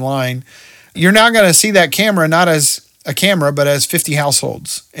you online. You're now going to see that camera not as a camera, but as 50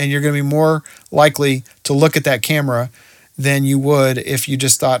 households. And you're going to be more likely to look at that camera than you would if you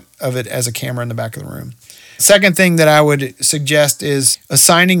just thought of it as a camera in the back of the room. Second thing that I would suggest is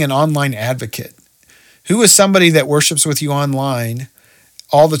assigning an online advocate. Who is somebody that worships with you online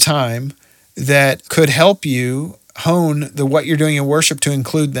all the time that could help you hone what you're doing in worship to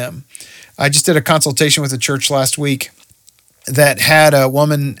include them? I just did a consultation with a church last week that had a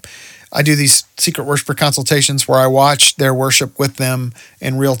woman. I do these secret worshiper consultations where I watch their worship with them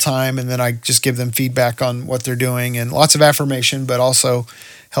in real time, and then I just give them feedback on what they're doing, and lots of affirmation, but also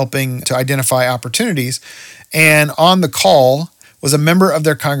helping to identify opportunities. And on the call was a member of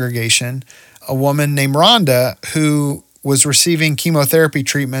their congregation, a woman named Rhonda, who was receiving chemotherapy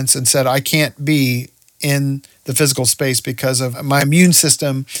treatments and said, I can't be in the physical space because of my immune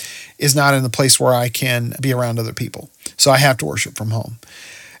system is not in the place where I can be around other people. So I have to worship from home.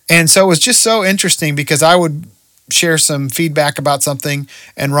 And so it was just so interesting because I would share some feedback about something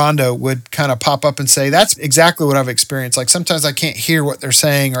and Rhonda would kind of pop up and say, that's exactly what I've experienced. Like sometimes I can't hear what they're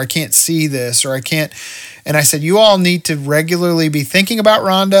saying, or I can't see this, or I can't. And I said, you all need to regularly be thinking about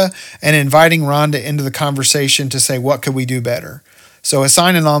Rhonda and inviting Rhonda into the conversation to say, what could we do better? So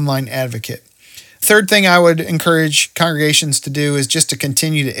assign an online advocate. Third thing I would encourage congregations to do is just to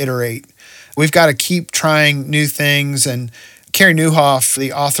continue to iterate. We've got to keep trying new things. And Carey Nieuwhof,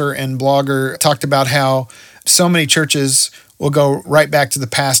 the author and blogger, talked about how so many churches will go right back to the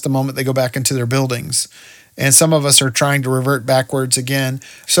past the moment they go back into their buildings. And some of us are trying to revert backwards again.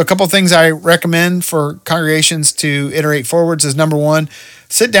 So a couple of things I recommend for congregations to iterate forwards is, number one,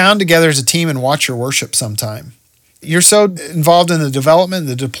 sit down together as a team and watch your worship sometime. You're so involved in the development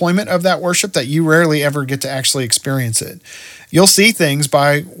and the deployment of that worship that you rarely ever get to actually experience it. You'll see things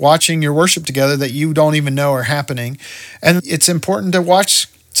by watching your worship together that you don't even know are happening. And it's important to watch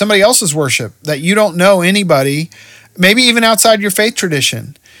somebody else's worship that you don't know anybody, maybe even outside your faith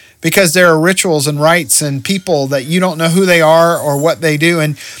tradition, because there are rituals and rites and people that you don't know who they are or what they do.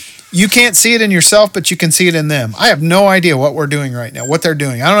 And you can't see it in yourself, but you can see it in them. I have no idea what we're doing right now, what they're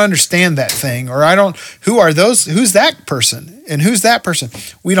doing. I don't understand that thing, or who are those? Who's that person? And who's that person?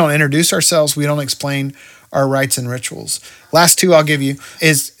 We don't introduce ourselves. We don't explain our rites and rituals. Last two I'll give you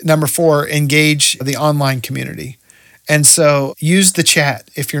is, number 4, engage the online community. And so use the chat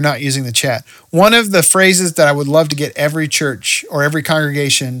if you're not using the chat. One of the phrases that I would love to get every church or every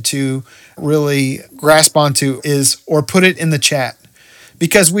congregation to really grasp onto is, or put it in the chat.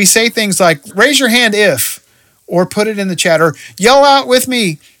 Because we say things like, raise your hand if, or put it in the chat, or yell out with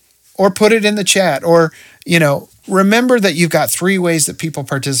me, or put it in the chat, or, remember that you've got 3 ways that people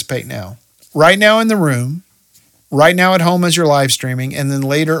participate now. Right now in the room, right now at home as you're live streaming, and then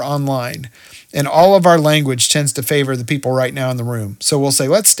later online. And all of our language tends to favor the people right now in the room. So we'll say,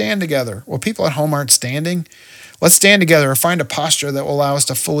 let's stand together. Well, people at home aren't standing. Let's stand together or find a posture that will allow us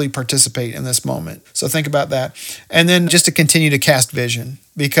to fully participate in this moment. So think about that. And then just to continue to cast vision,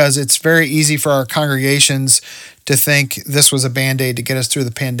 because it's very easy for our congregations to think this was a Band-Aid to get us through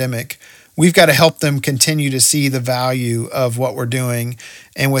the pandemic. We've got to help them continue to see the value of what we're doing.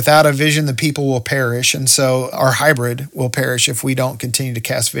 And without a vision, the people will perish. And so our hybrid will perish if we don't continue to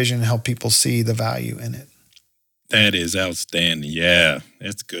cast vision and help people see the value in it. That is outstanding. Yeah,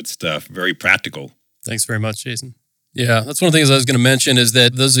 that's good stuff. Very practical. Thanks very much, Jason. Yeah, that's one of the things I was going to mention is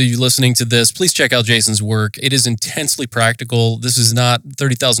that those of you listening to this, please check out Jason's work. It is intensely practical. This is not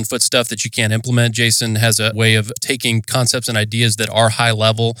 30,000 foot stuff that you can't implement. Jason has a way of taking concepts and ideas that are high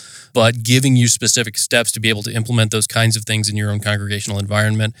level, but giving you specific steps to be able to implement those kinds of things in your own congregational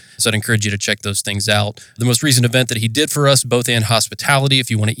environment. So I'd encourage you to check those things out. The most recent event that he did for us, Both and Hospitality, if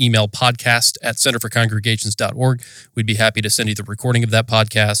you want to email podcast@centerforcongregations.org, we'd be happy to send you the recording of that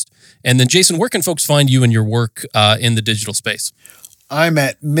podcast. And then Jason, where can folks find you and your work in the digital space? I'm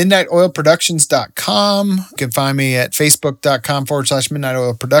at midnightoilproductions.com. You can find me at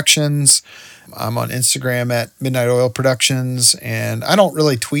facebook.com/midnightoilproductions. I'm on Instagram at Midnight Oil Productions, and I don't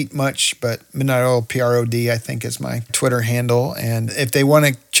really tweet much, but Midnight Oil PROD, I think, is my Twitter handle. And if they want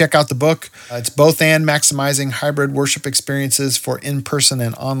to check out the book, it's Both and Maximizing Hybrid Worship Experiences for In-Person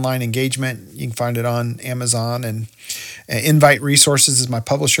and Online Engagement. You can find it on Amazon, and Invite Resources is my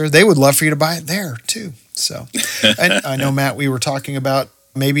publisher. They would love for you to buy it there, too. So, and I know, Matt, we were talking about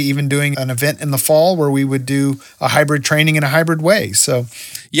maybe even doing an event in the fall where we would do a hybrid training in a hybrid way. So,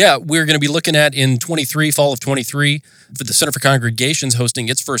 yeah, we're going to be looking at in fall of 23, for the Center for Congregations hosting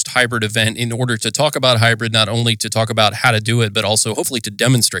its first hybrid event in order to talk about hybrid, not only to talk about how to do it, but also hopefully to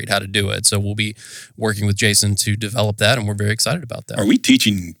demonstrate how to do it. So we'll be working with Jason to develop that, and we're very excited about that. Are we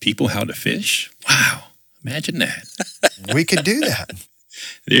teaching people how to fish? Wow. Imagine that. We could do that.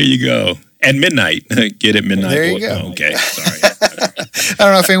 There you go. At midnight. Get it midnight. There you go. Okay, sorry. I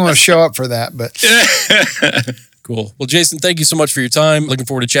don't know if anyone will show up for that, but Cool. Well, Jason, thank you so much for your time. Looking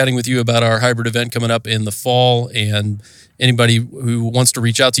forward to chatting with you about our hybrid event coming up in the fall. And anybody who wants to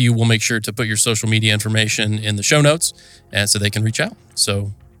reach out to you, we'll make sure to put your social media information in the show notes, and so they can reach out.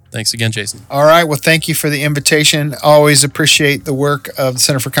 So thanks again, Jason. All right. Well, thank you for the invitation. Always appreciate the work of the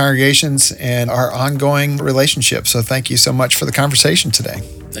Center for Congregations and our ongoing relationship. So thank you so much for the conversation today.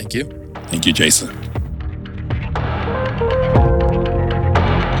 Thank you. Thank you, Jason.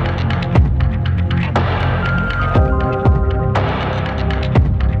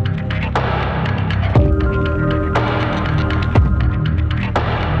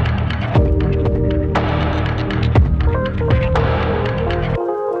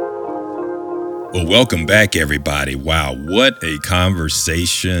 Well, welcome back, everybody. Wow, what a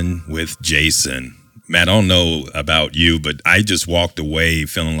conversation with Jason. Matt, I don't know about you, but I just walked away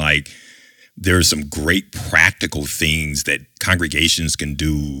feeling like there's some great practical things that congregations can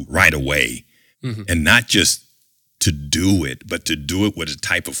do right away. Mm-hmm. And not just to do it, but to do it with a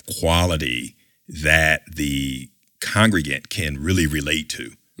type of quality that the congregant can really relate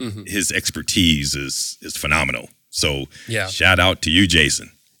to. Mm-hmm. His expertise is phenomenal. So Shout out to you,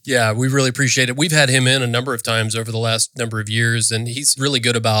 Jason. Yeah, we really appreciate it. We've had him in a number of times over the last number of years, and he's really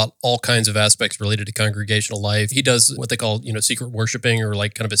good about all kinds of aspects related to congregational life. He does what they call, secret worshiping, or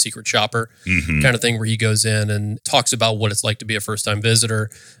like kind of a secret shopper kind of thing, where he goes in and talks about what it's like to be a first-time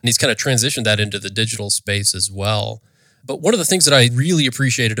visitor. And he's kind of transitioned that into the digital space as well. But one of the things that I really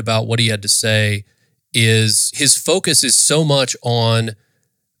appreciated about what he had to say is his focus is so much on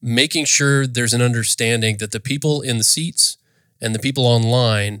making sure there's an understanding that the people in the seats and the people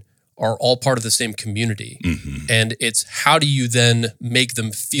online are all part of the same community. Mm-hmm. And it's how do you then make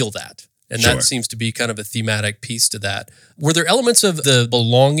them feel that? And that seems to be kind of a thematic piece to that. Were there elements of the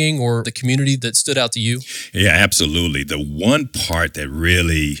belonging or the community that stood out to you? Yeah, absolutely. The one part that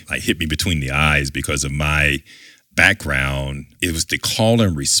really hit me between the eyes because of my background, it was the call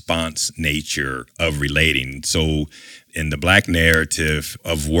and response nature of relating. So in the Black narrative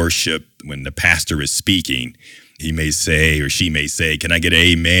of worship, when the pastor is speaking, he may say, or she may say, "Can I get an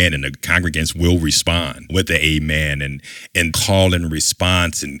amen?" And the congregants will respond with the amen, and call and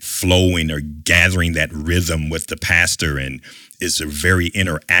response and flowing or gathering that rhythm with the pastor, and it's a very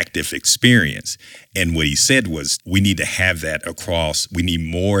interactive experience. And what he said was, we need to have that across. We need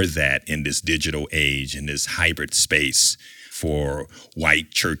more of that in this digital age, in this hybrid space, for white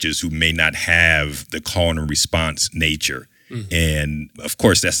churches who may not have the call and response nature. Mm-hmm. And of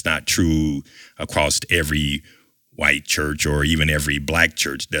course, that's not true across every white church, or even every Black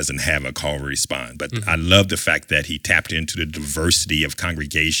church doesn't have a call and response. But I love the fact that he tapped into the diversity of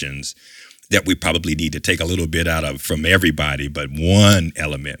congregations that we probably need to take a little bit out of from everybody. But one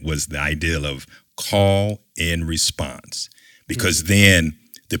element was the idea of call and response, because then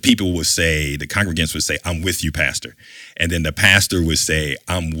the people would say, the congregants would say, "I'm with you, pastor." And then the pastor would say,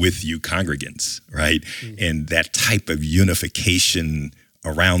 "I'm with you, congregants," right? And that type of unification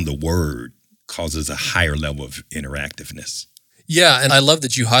around the word causes a higher level of interactiveness. Yeah, and I love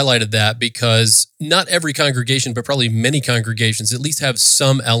that you highlighted that, because not every congregation, but probably many congregations at least have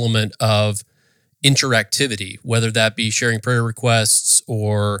some element of interactivity, whether that be sharing prayer requests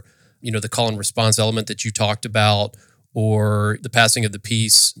or, the call and response element that you talked about, or the passing of the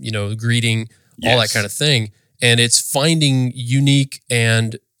peace, greeting, all that kind of thing. And it's finding unique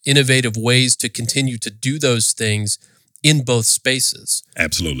and innovative ways to continue to do those things in both spaces.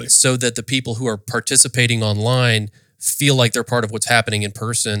 Absolutely. So that the people who are participating online feel like they're part of what's happening in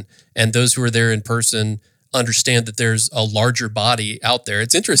person, and those who are there in person understand that there's a larger body out there.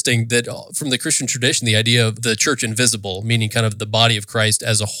 It's interesting that from the Christian tradition, the idea of the church invisible, meaning kind of the body of Christ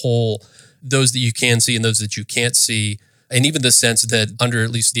as a whole, those that you can see and those that you can't see, And even the sense that under at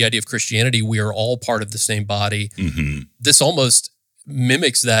least the idea of Christianity, we are all part of the same body. This almost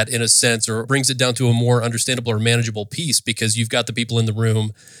mimics that in a sense, or brings it down to a more understandable or manageable piece, because you've got the people in the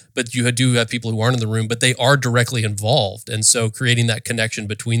room, but you do have people who aren't in the room, but they are directly involved. And so creating that connection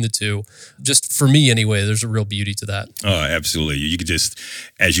between the two, just for me anyway, there's a real beauty to that. Oh, absolutely. You could just,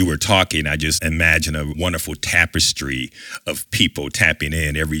 as you were talking, I just imagine a wonderful tapestry of people tapping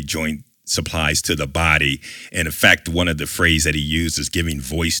in, every joint supplies to the body. And in fact, one of the phrases that he used is giving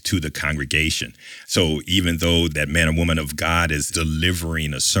voice to the congregation. So even though that man or woman of God is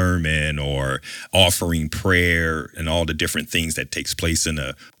delivering a sermon or offering prayer and all the different things that takes place in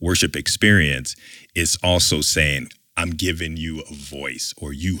a worship experience, it's also saying, I'm giving you a voice,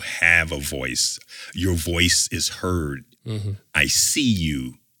 or you have a voice. Your voice is heard. I see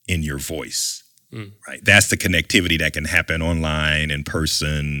you in your voice. Right? That's the connectivity that can happen online, in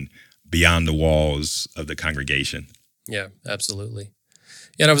person, beyond the walls of the congregation. Yeah, absolutely.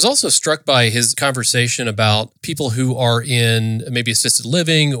 And I was also struck by his conversation about people who are in maybe assisted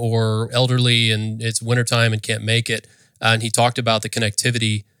living or elderly and it's wintertime and can't make it. And he talked about the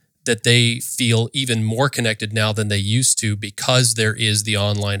connectivity that they feel even more connected now than they used to, because there is the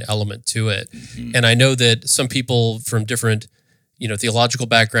online element to it. And I know that some people from different, theological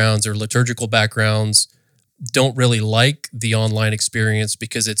backgrounds or liturgical backgrounds don't really like the online experience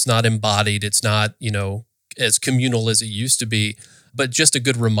because it's not embodied. It's not, as communal as it used to be, but just a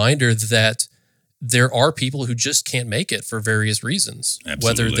good reminder that there are people who just can't make it for various reasons,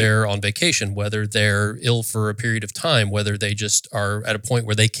 whether they're on vacation, whether they're ill for a period of time, whether they just are at a point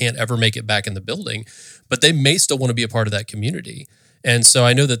where they can't ever make it back in the building, but they may still want to be a part of that community. And so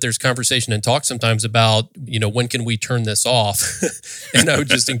I know that there's conversation and talk sometimes about, when can we turn this off? And I would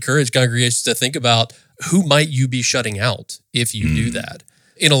just encourage congregations to think about, who might you be shutting out if you do that?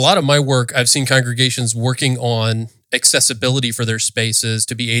 In a lot of my work, I've seen congregations working on accessibility for their spaces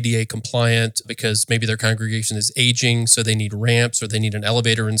to be ADA compliant because maybe their congregation is aging, so they need ramps or they need an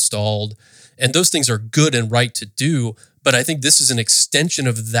elevator installed. And those things are good and right to do, but I think this is an extension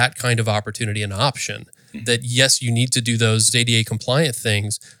of that kind of opportunity and option. That yes, you need to do those ADA compliant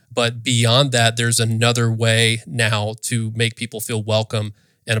things, but beyond that, there's another way now to make people feel welcome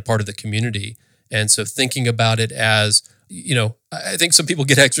and a part of the community. And so thinking about it as, I think some people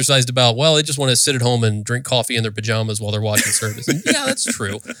get exercised about, well, they just want to sit at home and drink coffee in their pajamas while they're watching service. And yeah, that's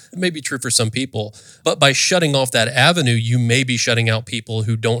true. It may be true for some people. But by shutting off that avenue, you may be shutting out people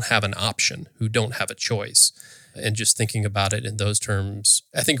who don't have an option, who don't have a choice. And just thinking about it in those terms,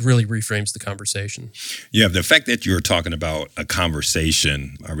 I think really reframes the conversation. Yeah, the fact that you're talking about a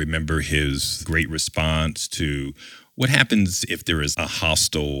conversation, I remember his great response to what happens if there is a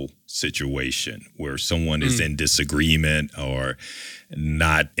hostile situation where someone is in disagreement or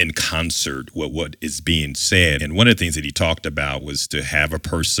not in concert with what is being said. And one of the things that he talked about was to have a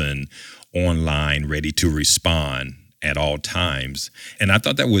person online ready to respond at all times. And I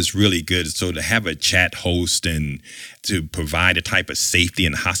thought that was really good. So to have a chat host and to provide a type of safety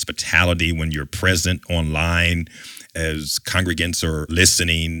and hospitality when you're present online as congregants are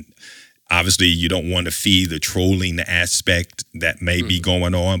listening. Obviously, you don't want to feed the trolling aspect that may be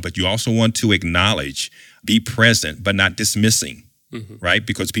going on, but you also want to acknowledge, be present, but not dismissing, right?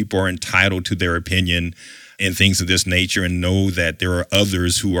 Because people are entitled to their opinion and things of this nature, and know that there are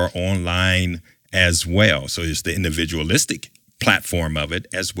others who are online as well. So it's the individualistic platform of it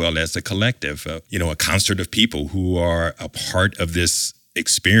as well as the collective, a concert of people who are a part of this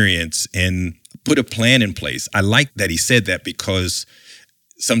experience and put a plan in place. I like that he said that, because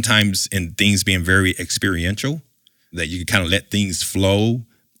sometimes in things being very experiential, that you can kind of let things flow,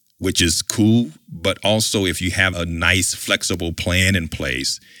 which is cool. But also if you have a nice, flexible plan in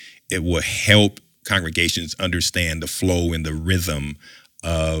place, it will help congregations understand the flow and the rhythm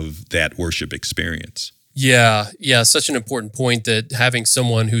of that worship experience. Yeah. Such an important point, that having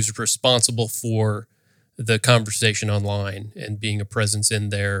someone who's responsible for the conversation online and being a presence in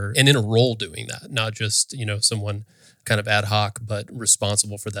there and in a role doing that, not just, someone kind of ad hoc, but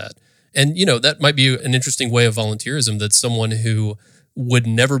responsible for that. And, that might be an interesting way of volunteerism, that someone who would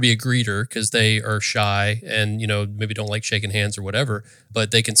never be a greeter because they are shy and, maybe don't like shaking hands or whatever, but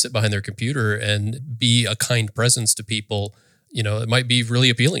they can sit behind their computer and be a kind presence to people. It might be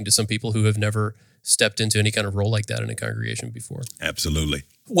really appealing to some people who have never stepped into any kind of role like that in a congregation before. Absolutely.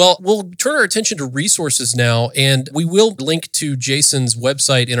 Well, we'll turn our attention to resources now, and we will link to Jason's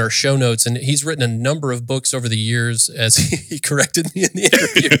website in our show notes. And he's written a number of books over the years, as he corrected me in the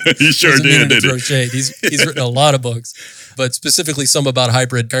interview. He sure did, didn't he? He's written a lot of books. but specifically some about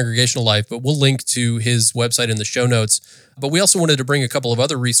hybrid congregational life. But we'll link to his website in the show notes. But we also wanted to bring a couple of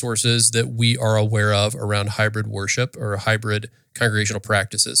other resources that we are aware of around hybrid worship or hybrid congregational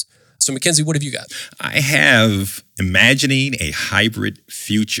practices. So, Mackenzie, what have you got? I have Imagining a Hybrid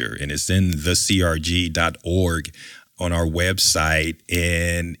Future, and it's in thecrg.org on our website.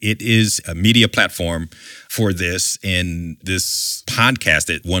 And it is a media platform for this. And this podcast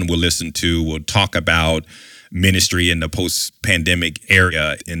that one will listen to will talk about ministry in the post-pandemic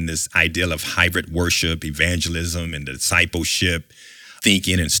era in this ideal of hybrid worship, evangelism, and discipleship,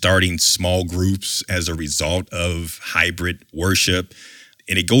 thinking and starting small groups as a result of hybrid worship.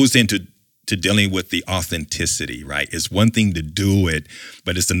 And it goes into dealing with the authenticity, right? It's one thing to do it,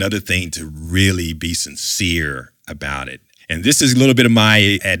 but it's another thing to really be sincere about it. And this is a little bit of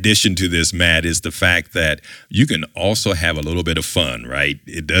my addition to this, Matt, is the fact that you can also have a little bit of fun, right?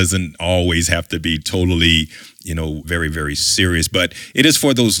 It doesn't always have to be totally, very, very serious, but it is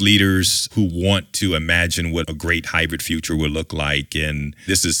for those leaders who want to imagine what a great hybrid future will look like. And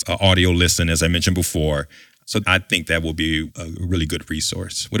this is an audio listen, as I mentioned before. So I think that will be a really good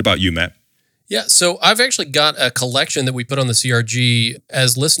resource. What about you, Matt? Yeah, so I've actually got a collection that we put on the CRG.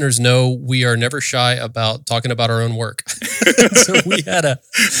 As listeners know, we are never shy about talking about our own work. So we had a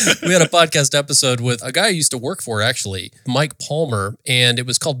podcast episode with a guy I used to work for, actually, Mike Palmer, and it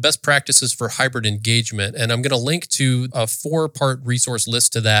was called Best Practices for Hybrid Engagement. And I'm going to link to a 4-part resource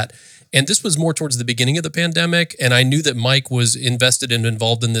list to that. And this was more towards the beginning of the pandemic, and I knew that Mike was invested and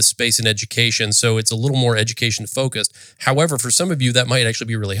involved in this space in education, so it's a little more education focused. However, for some of you, that might actually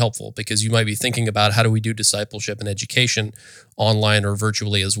be really helpful because you might be thinking about how do we do discipleship and education online or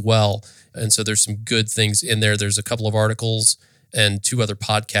virtually as well. And so there's some good things in there. There's a couple of articles and 2 other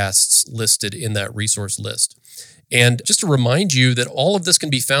podcasts listed in that resource list. And just to remind you that all of this can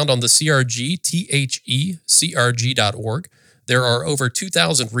be found on the CRG, thecrg.org. There are over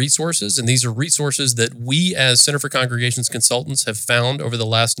 2,000 resources, and these are resources that we as Center for Congregations consultants have found over the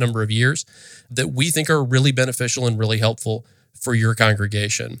last number of years that we think are really beneficial and really helpful for your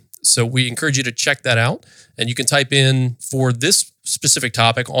congregation. So we encourage you to check that out, and you can type in for this specific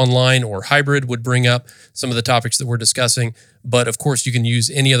topic online, or hybrid would bring up some of the topics that we're discussing. But of course, you can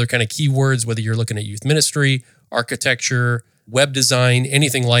use any other kind of keywords, whether you're looking at youth ministry, architecture, web design,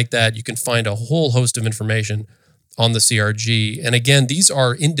 anything like that. You can find a whole host of information on the CRG. And again, these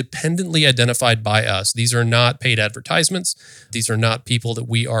are independently identified by us. These are not paid advertisements. These are not people that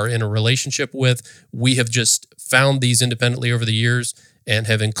we are in a relationship with. We have just found these independently over the years and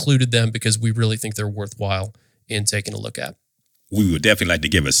have included them because we really think they're worthwhile in taking a look at. We would definitely like to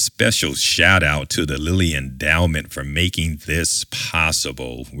give a special shout out to the Lilly Endowment for making this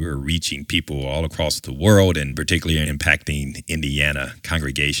possible. We're reaching people all across the world and particularly impacting Indiana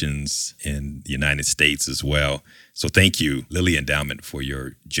congregations in the United States as well. So thank you, Lilly Endowment, for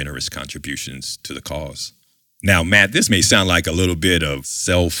your generous contributions to the cause. Now, Matt, this may sound like a little bit of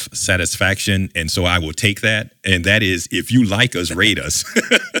self-satisfaction, and so I will take that. And that is, if you like us, rate us.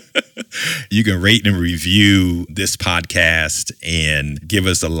 You can rate and review this podcast and give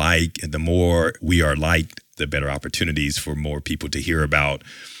us a like. And the more we are liked, the better opportunities for more people to hear about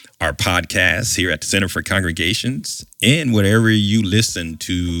our podcasts here at the Center for Congregations. And wherever you listen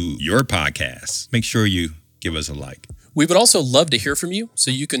to your podcasts, make sure you give us a like. We would also love to hear from you,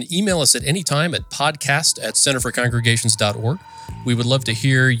 so you can email us at any time at podcast@centerforcongregations.org. We would love to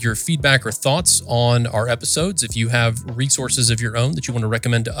hear your feedback or thoughts on our episodes. If you have resources of your own that you want to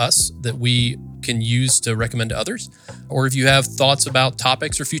recommend to us that we can use to recommend to others, or if you have thoughts about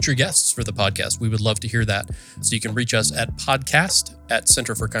topics or future guests for the podcast, we would love to hear that. So you can reach us at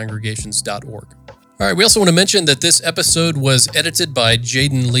podcast@centerforcongregations.org. All right, we also want to mention that this episode was edited by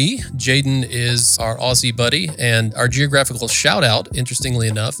Jaden Lee. Jaden is our Aussie buddy, and our geographical shout out, interestingly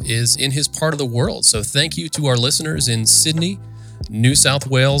enough, is in his part of the world. So thank you to our listeners in Sydney, New South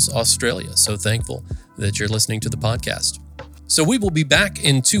Wales, Australia. So thankful that you're listening to the podcast. So we will be back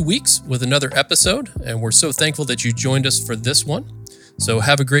in 2 weeks with another episode, and we're so thankful that you joined us for this one. So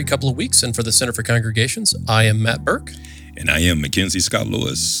have a great couple of weeks, and for the Center for Congregations, I am Matt Burke. And I am Mackenzie Scott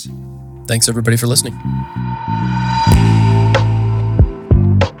Lewis. Thanks, everybody, for listening.